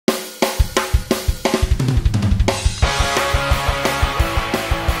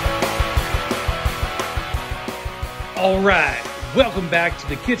All right, welcome back to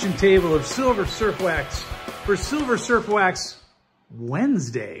the kitchen table of SilverSurfwax for SilverSurfwax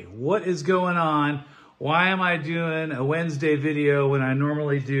Wednesday. What is going on? Why am I doing a Wednesday video when I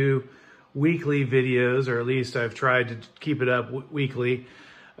normally do weekly videos, or at least I've tried to keep it up weekly?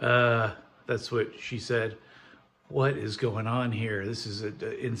 That's what she said. What is going on here? This is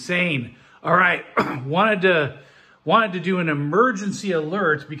insane. All right, wanted to do an emergency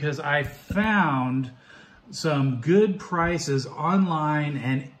alert because I found some good prices online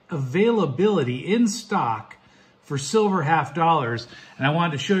and availability in stock for silver half dollars. And I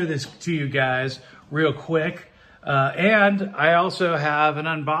wanted to show this to you guys real quick. And I also have an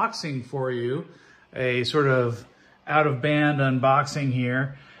unboxing for you, a sort of out of band unboxing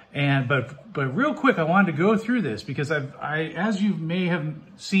here. And but real quick, I wanted to go through this because I as you may have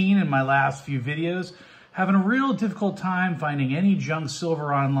seen in my last few videos, having a real difficult time finding any junk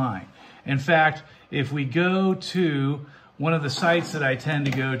silver online. In fact, if we go to one of the sites that I tend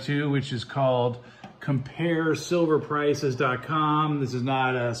to go to, which is called comparesilverprices.com. This is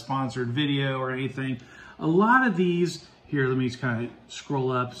not a sponsored video or anything. A lot of these, here, let me just kind of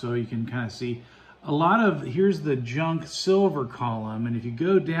scroll up so you can kind of see. Here's the junk silver column, and if you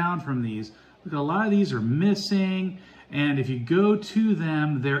go down from these, look, a lot of these are missing, and if you go to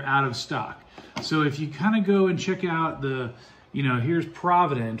them, they're out of stock. So if you kind of go and check out the, here's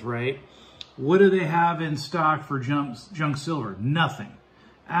Provident, right? What do they have in stock for junk silver? Nothing.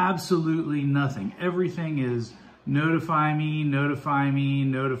 Absolutely nothing. Everything is notify me, notify me,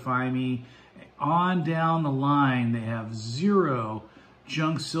 notify me. On down the line, they have zero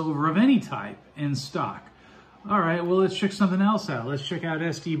junk silver of any type in stock. All right, well, let's check something else out. Let's check out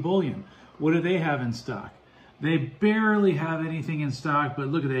SD Bullion. What do they have in stock? They barely have anything in stock, but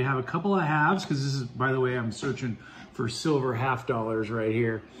look, they have a couple of halves, because this is, by the way, I'm searching for silver half dollars right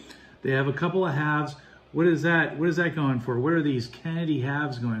here. They have a couple of halves. What is that? What is that going for? What are these Kennedy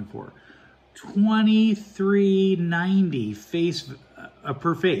halves going for? $23.90 face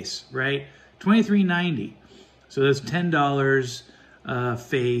per face, right? $23.90. So that's $10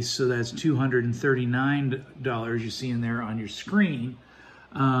 face. So that's $239 you see in there on your screen.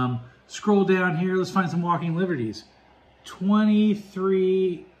 Scroll down here. Let's find some Walking Liberties.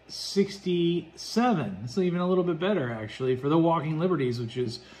 $23.67. It's even a little bit better actually for the Walking Liberties, which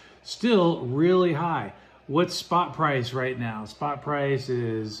is still really high. What's spot price right now? Spot price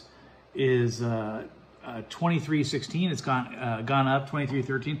is $23.16. It's gone up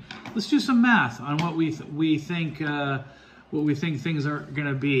 $23.13. Let's do some math on what we think things are going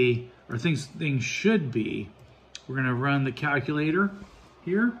to be, or things should be. We're going to run the calculator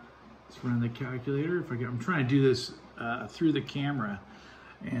here. Let's run the calculator. I'm trying to do this through the camera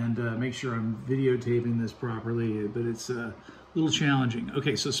and make sure I'm videotaping this properly, but it's a little challenging.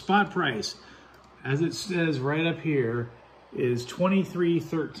 Okay, so spot price, as it says right up here, is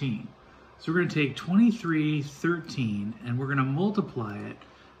 $23.13. So we're going to take $23.13 and we're going to multiply it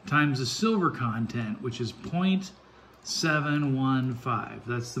times the silver content, which is 0.715.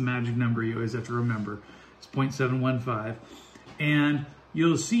 That's the magic number you always have to remember. It's 0.715. And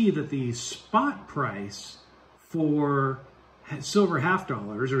you'll see that the spot price for silver half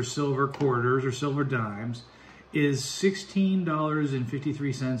dollars or silver quarters or silver dimes is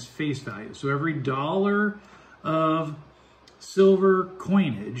 $16.53 face value. So every dollar of silver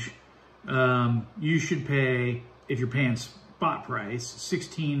coinage, you should pay, if you're paying spot price,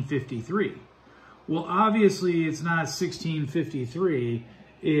 $16.53. Well, obviously it's not $16.53,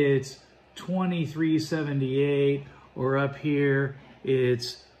 it's $23.78, or up here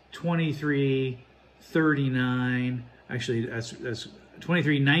it's $23.39. Actually, that's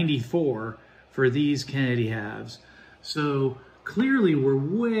 $23.94 for these Kennedy halves. So clearly we're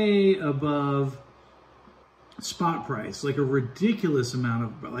way above spot price, like a ridiculous amount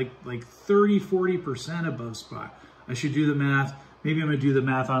of, like 30-40% above spot. I should do the math. Maybe I'm gonna do the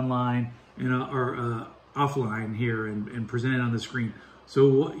math online or offline here and present it on the screen.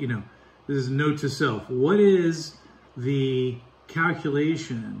 So this is note to self. What is the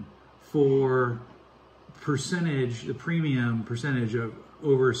calculation for percentage, the premium percentage of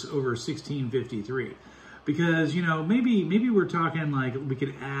over $16.53? Because maybe we're talking like we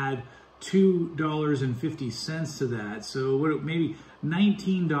could add $2.50 to that. So maybe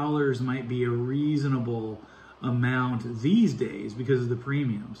 $19 might be a reasonable amount these days because of the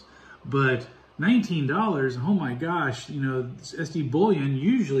premiums. But $19, oh my gosh, SD Bullion,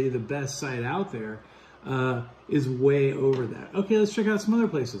 usually the best site out there, is way over that. Okay, let's check out some other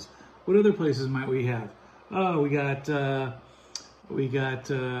places. What other places might we have? Oh, we got, oh my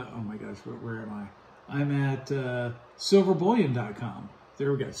gosh, where am I? I'm at silverbullion.com.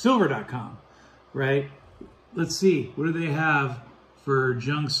 There we go, silver.com, right? let's see, what do they have for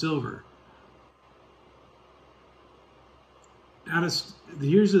junk silver?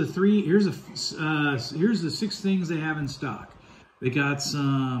 Here's the 6 things they have in stock. They got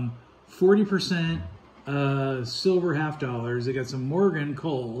some 40% silver half dollars. They got some Morgan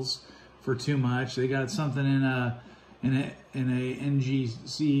coals for too much. They got something in a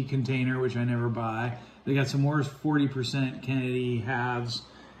NGC container, which I never buy. They got some more 40% Kennedy halves,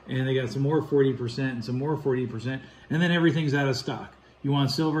 and they got some more 40% and some more 40%, and then everything's out of stock. You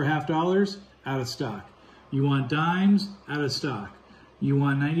want silver half dollars? Out of stock. You want dimes? Out of stock. You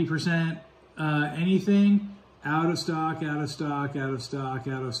want 90% anything? Out of stock, out of stock, out of stock,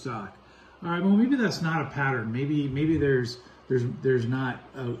 out of stock. All right, well, maybe that's not a pattern. Maybe there's not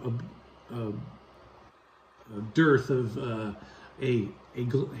a dearth of a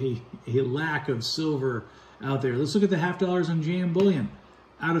lack of silver out there. Let's look at the half dollars on JM Bullion.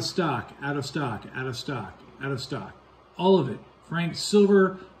 Out of stock, out of stock, out of stock, out of stock. All of it.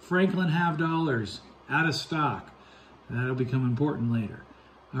 Silver Franklin half dollars, out of stock. That'll become important later.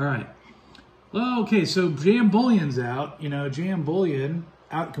 All right. Well, okay, so JM Bullion's out. You know, JM Bullion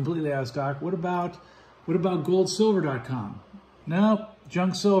out, completely out of stock. What about goldsilver.com? Nope,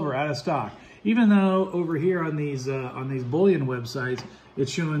 junk silver out of stock. Even though over here on these bullion websites,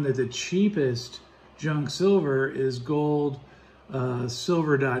 it's showing that the cheapest junk silver is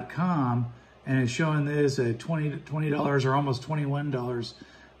goldsilver.com, and it's showing this at $20 or almost $21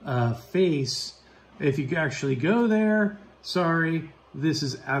 face. If you actually go there, sorry, this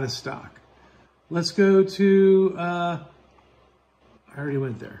is out of stock. Let's go to, I already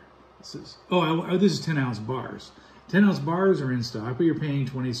went there. This is 10 ounce bars. 10 ounce bars are in stock, but you're paying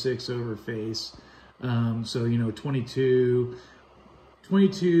 26 over face. So, you know,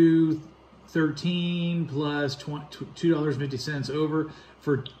 22.13 plus $2.50 over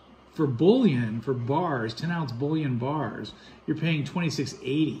for bullion, for bars, 10 ounce bullion bars, you're paying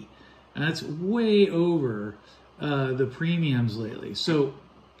 $26.80. And that's way over the premiums lately. So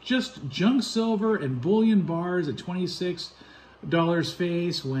just junk silver and bullion bars at $26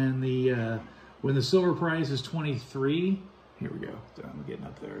 face when the silver price is 23. Here we go. I'm getting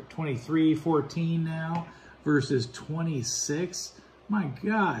up there. 23.14 now versus 26. My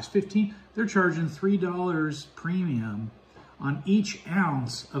gosh, 15. They're charging $3 premium on each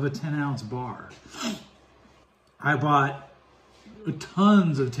ounce of a 10 ounce bar. I bought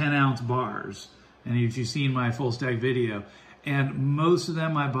tons of 10 ounce bars, and if you've seen my full stack video, and most of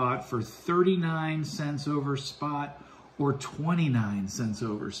them I bought for 39 cents over spot or 29 cents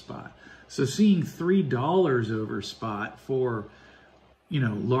over spot. So seeing $3 over spot for, you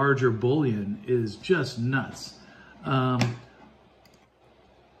know, larger bullion is just nuts. And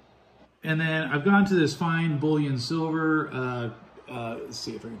then I've gone to this Fine Bullion Silver. Let's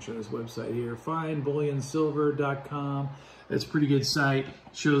see if I can show this website here. FineBullionSilver.com. That's a pretty good site.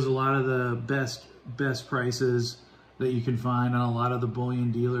 Shows a lot of the best prices that you can find on a lot of the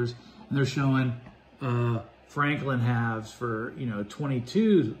bullion dealers. And they're showing Franklin halves for, you know,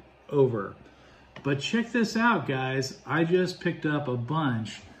 22 over. But check this out, guys. I just picked up a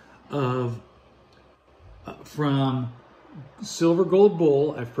bunch of from Silver Gold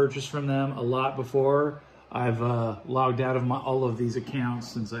Bull. I've purchased from them a lot before. I've logged out of all of these accounts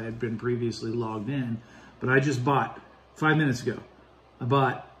since I had been previously logged in. But I just bought, 5 minutes ago, I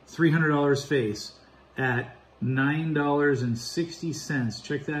bought $300 face at $9.60.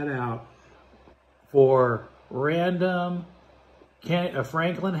 Check that out. For random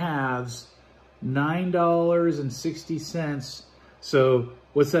Franklin halves, $9.60. So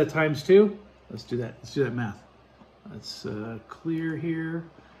what's that times 2? Let's do that. Let's do that math. Let's clear here,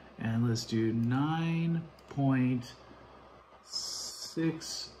 and let's do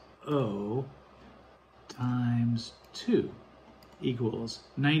 9.60 times 2 equals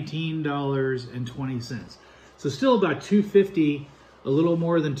 $19.20. So still about $2.50, a little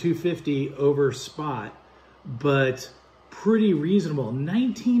more than $2.50 over spot, but pretty reasonable.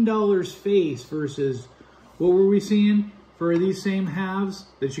 $19 face versus, what were we seeing for these same halves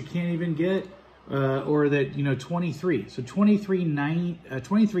that you can't even get? Or that, you know, 23. So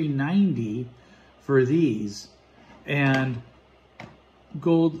 $23.90 for these. And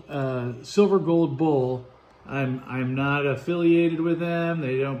gold, Silver Gold Bull, I'm not affiliated with them.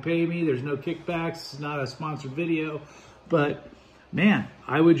 They don't pay me. There's no kickbacks. It's not a sponsored video. But man,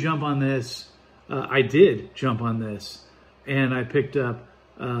 I would jump on this. I did jump on this, and I picked up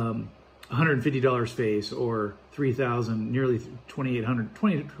 $150 face, or 3,000, nearly 2,800,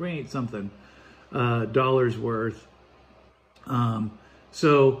 28 something dollars worth.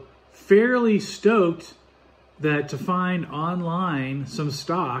 So fairly stoked that to find online some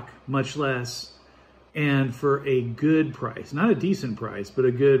stock, much less and for a good price. Not a decent price, but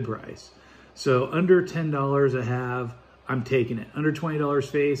a good price. So under $10 a half, I'm taking it. Under $20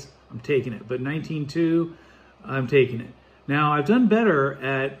 face, I'm taking it. But 19.2, I'm taking it. Now, I've done better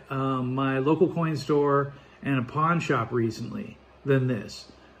at my local coin store and a pawn shop recently than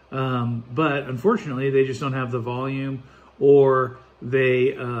this. But unfortunately, they just don't have the volume, or they,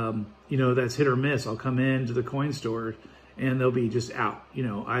 you know, that's hit or miss. I'll come into the coin store and they'll be just out. You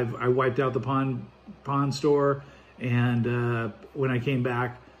know, I wiped out the pawn store, and when I came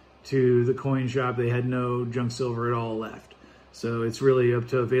back to the coin shop, they had no junk silver at all left. So it's really up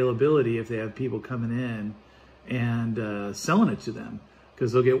to availability if they have people coming in and selling it to them,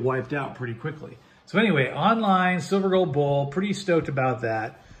 because they'll get wiped out pretty quickly. So anyway, online silver gold bull, pretty stoked about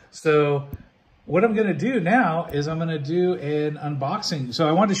that. So what I'm gonna do now is I'm gonna do an unboxing. So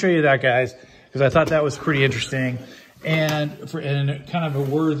I wanted to show you that, guys, because I thought that was pretty interesting and kind of a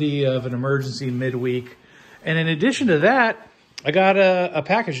worthy of an emergency midweek. And in addition to that, I got a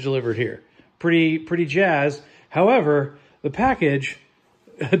package delivered here. Pretty jazzed. However, the package,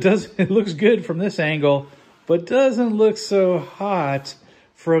 it looks good from this angle, but doesn't look so hot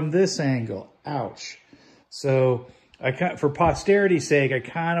from this angle. Ouch. So for posterity's sake, I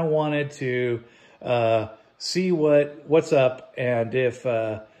kind of wanted to see what's up, and if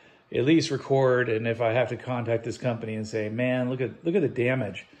at least record, and if I have to contact this company and say, man, look at the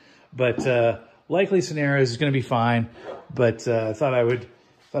damage. But likely scenario is going to be fine. But I thought I would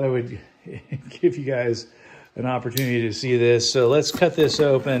give you guys an opportunity to see this. So let's cut this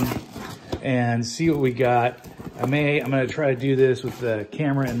open and see what we got. I'm going to try to do this with the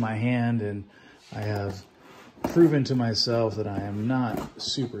camera in my hand, and I have proven to myself that I am not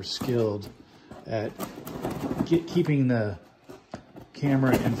super skilled at keeping the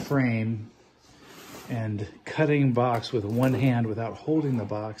camera in frame and cutting box with one hand without holding the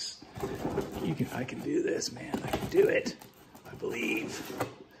box. I can do this, man. I can do it. I believe.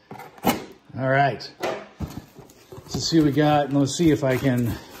 All right. Let's see what we got, and let's see if I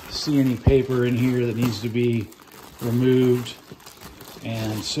can see any paper in here that needs to be removed.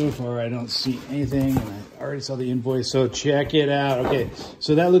 And so far, I don't see anything, and I already saw the invoice, so check it out. Okay,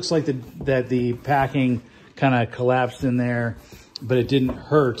 so that looks like the packing kind of collapsed in there, but it didn't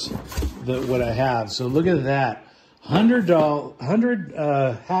hurt what I have. So look at that,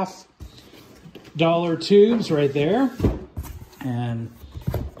 $100 half-dollar tubes right there, and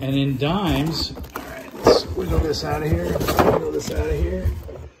in dimes. All right, let's wiggle this out of here.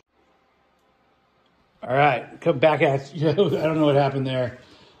 All right, come back at you. I don't know what happened there.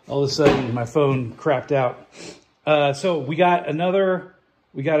 All of a sudden, my phone crapped out. So we got another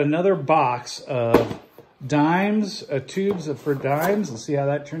box of dimes, tubes for dimes. Let's see how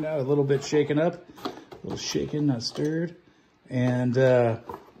that turned out. A little bit shaken up, a little shaken, not stirred, and that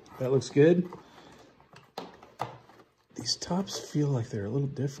looks good. These tops feel like they're a little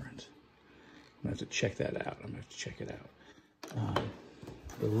different. I'm gonna have to check that out. I'm gonna have to check it out.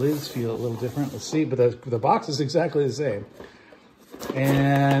 The lids feel a little different. Let's see, but the box is exactly the same.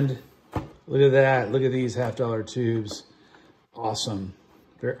 And look at that. Look at these half-dollar tubes. Awesome.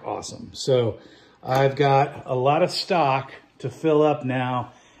 They're awesome. So I've got a lot of stock to fill up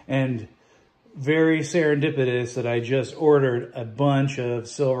now, and very serendipitous that I just ordered a bunch of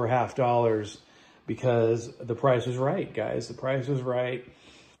silver half-dollars because the price was right, guys. The price was right.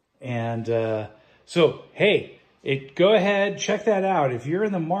 And so, hey, go ahead, check that out. If you're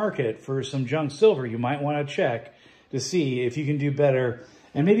in the market for some junk silver, you might want to check to see if you can do better.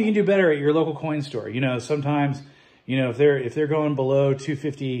 And maybe you can do better at your local coin store. You know, sometimes, you know, if they're going below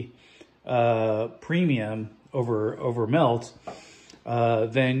 250 premium over melt,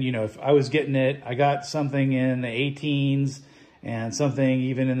 then, you know, if I was getting it, I got something in the 18s and something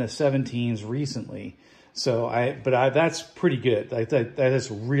even in the 17s recently. So that's pretty good. That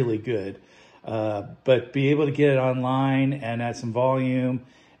is really good. But be able to get it online and at some volume,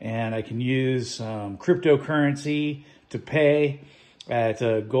 and I can use cryptocurrency to pay at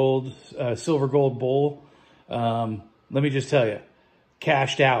a silver gold bull. Let me just tell you,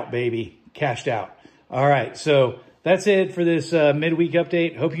 cashed out, baby, cashed out. All right, so that's it for this midweek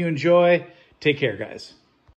update. Hope you enjoy. Take care, guys.